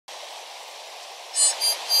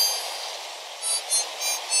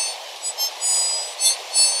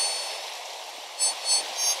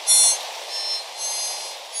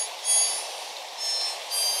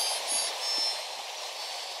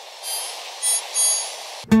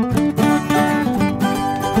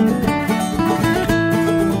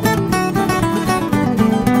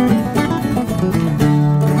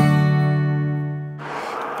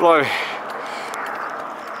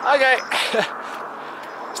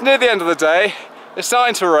It's near the end of the day. It's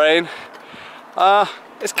starting to rain.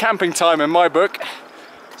 It's camping time in my book.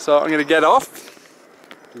 So I'm going to get off.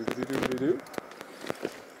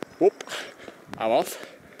 Whoop. I'm off.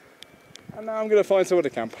 And now I'm going to find somewhere to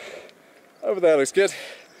camp. Over there looks good.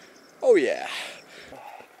 Oh yeah.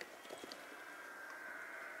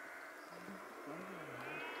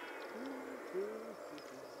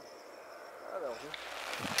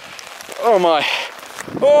 Oh my.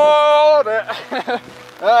 Oh,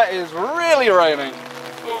 that is really raining.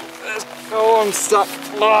 Oh, I'm stuck.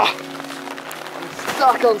 I'm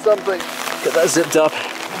stuck on something. Get that zipped up.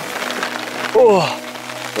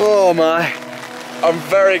 Oh my. I'm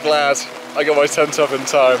very glad I got my tent up in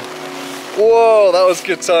time. Whoa, that was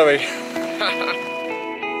good timing.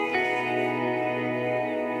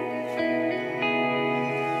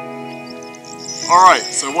 Alright,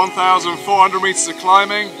 so 1,400 meters of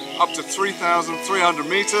climbing, up to 3,300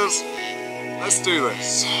 meters. Let's do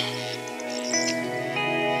this.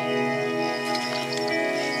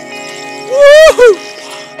 Woohoo!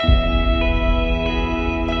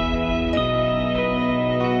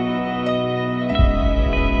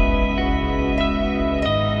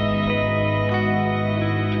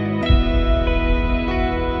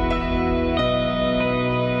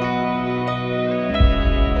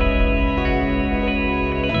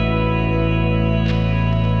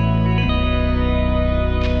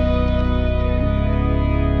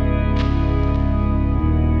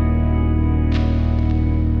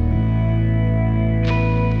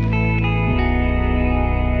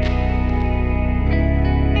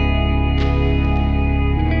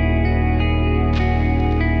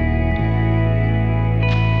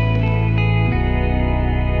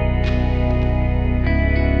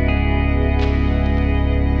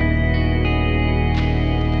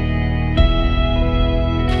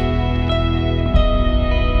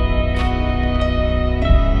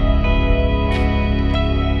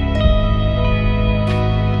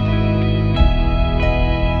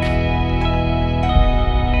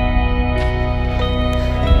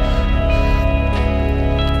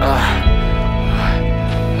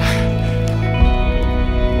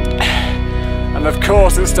 And of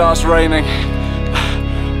course it starts raining,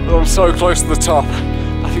 but I'm so close to the top.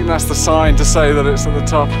 I think that's the sign to say that it's at the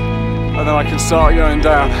top, and then I can start going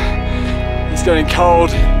down. It's getting cold,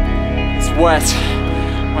 it's wet,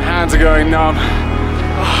 my hands are going numb.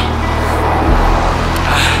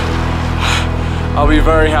 I'll be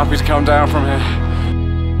very happy to come down from here.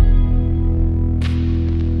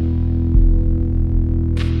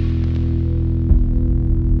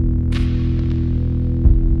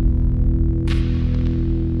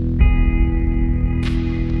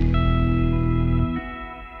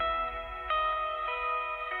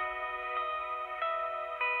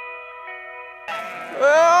 Oh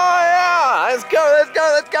yeah! Let's go, let's go,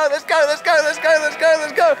 let's go, let's go, let's go, let's go, let's go,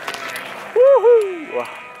 let's go! Woohoo!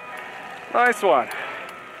 Nice one.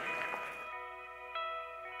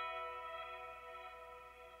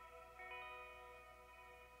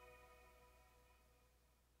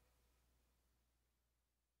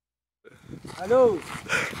 Алло.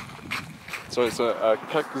 So it's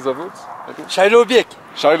как зовут? Шайлобек.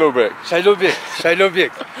 Шайлобек. Шайлобек.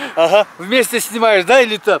 Шайлобек. Ага. Вместе снимаешь, да,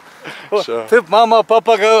 или так? Sure. Ты мама,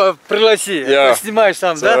 папа пригласи. Yeah. Снимаешь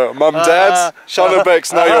сам, So, да? Mum, Dad,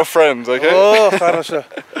 Shailobek's now your friend, okay? О, хорошо.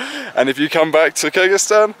 And if you come back to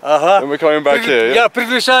Kyrgyzstan, Ага. then we're coming back here, yeah? Я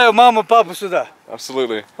приглашаю маму, папу сюда.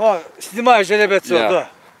 Absolutely. О, снимаешь, ребят, все, Yeah. да.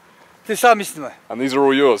 Ты сам снимай. And these are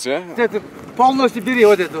all yours, yeah? Это полностью бери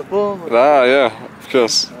вот эту. Ah, yeah, of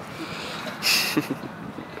course.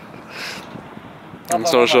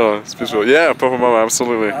 Хорошо, спасибо. Yeah, Papa Mama,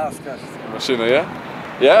 absolutely. Машина, yeah?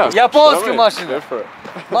 Yeah. Японская машина. Go for it.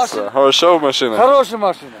 Машина. Хорошо машина. Хорошая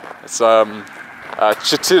машина. It's 4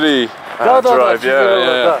 Да, drive,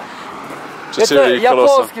 yeah. Это 4 колеса.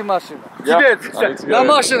 японская машина. Yeah. Тебе на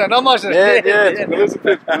машина, на машина. Нет,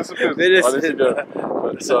 велосипед.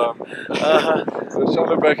 But so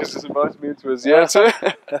Shailobek has just invited me into his yurt,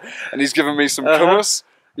 and he's given me some Kymuz.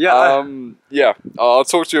 Yeah. Yeah, I'll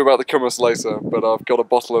talk to you about the Kymuz later, but I've got a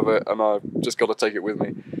bottle of it and I've just got to take it with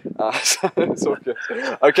me. So it's all good.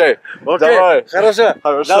 Okay, давай. Хорошо.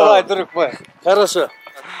 Хорошо. Давай, друг мой. Хорошо.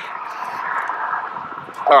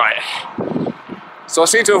 Alright, so I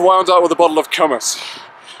seem to have wound up with a bottle of Kymuz.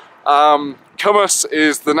 Kymuz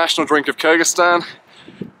is the national drink of Kyrgyzstan.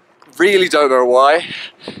 Really don't know why.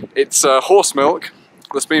 It's horse milk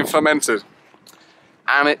that's been fermented,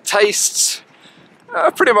 and it tastes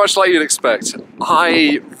pretty much like you'd expect.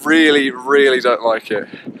 I really don't like it.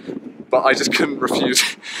 but I just couldn't refuse.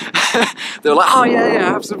 They were like, oh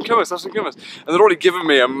yeah, have some Kymuz, have some Kymuz. And they'd already given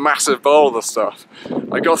me a massive bowl of the stuff.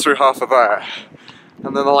 I got through half of that.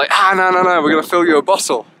 And then they're like, no, we're gonna fill you a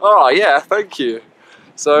bottle. Oh yeah, thank you.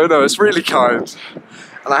 So no, it's really kind.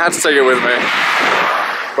 And I had to take it with me.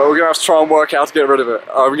 But we're gonna have to try and work out how to get rid of it.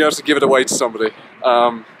 We're gonna have to give it away to somebody. But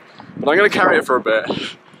I'm gonna carry it for a bit.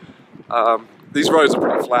 These roads are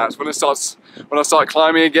pretty flat. When I start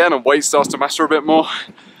climbing again and weight starts to matter a bit more,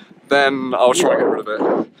 then I'll try and get rid of it.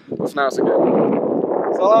 But for now it's okay.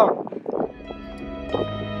 Salam!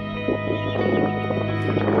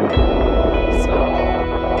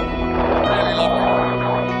 Really lovely.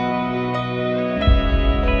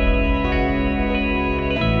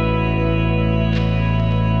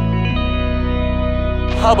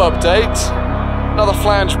 Hub update. Another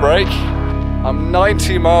flange break. I'm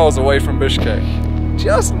 90 miles away from Bishkek.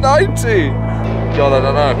 Just 90! God, I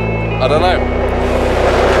don't know.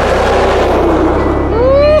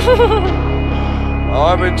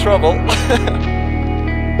 I'm in trouble.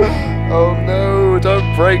 Oh no,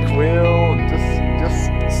 don't break, wheel.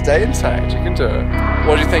 Just stay intact, you can do it.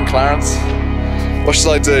 What do you think, Clarence? What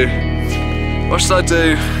should I do? What should I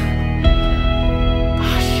do?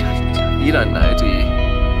 You don't know, do you?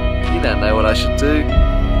 You don't know what I should do.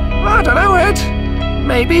 I don't know, Ed.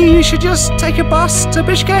 Maybe you should just take a bus to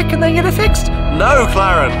Bishkek and then get it fixed. No,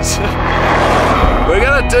 Clarence. We're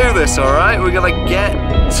gonna do this, alright? We're gonna get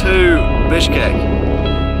to Bishkek.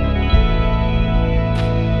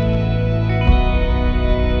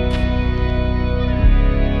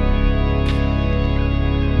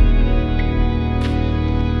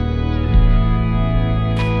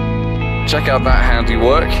 Check out that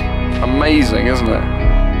handiwork. Amazing, isn't it?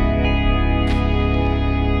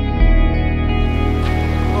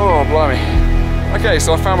 Oh, blimey. Okay,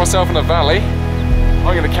 so I found myself in a valley.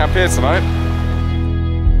 I'm going to camp here tonight.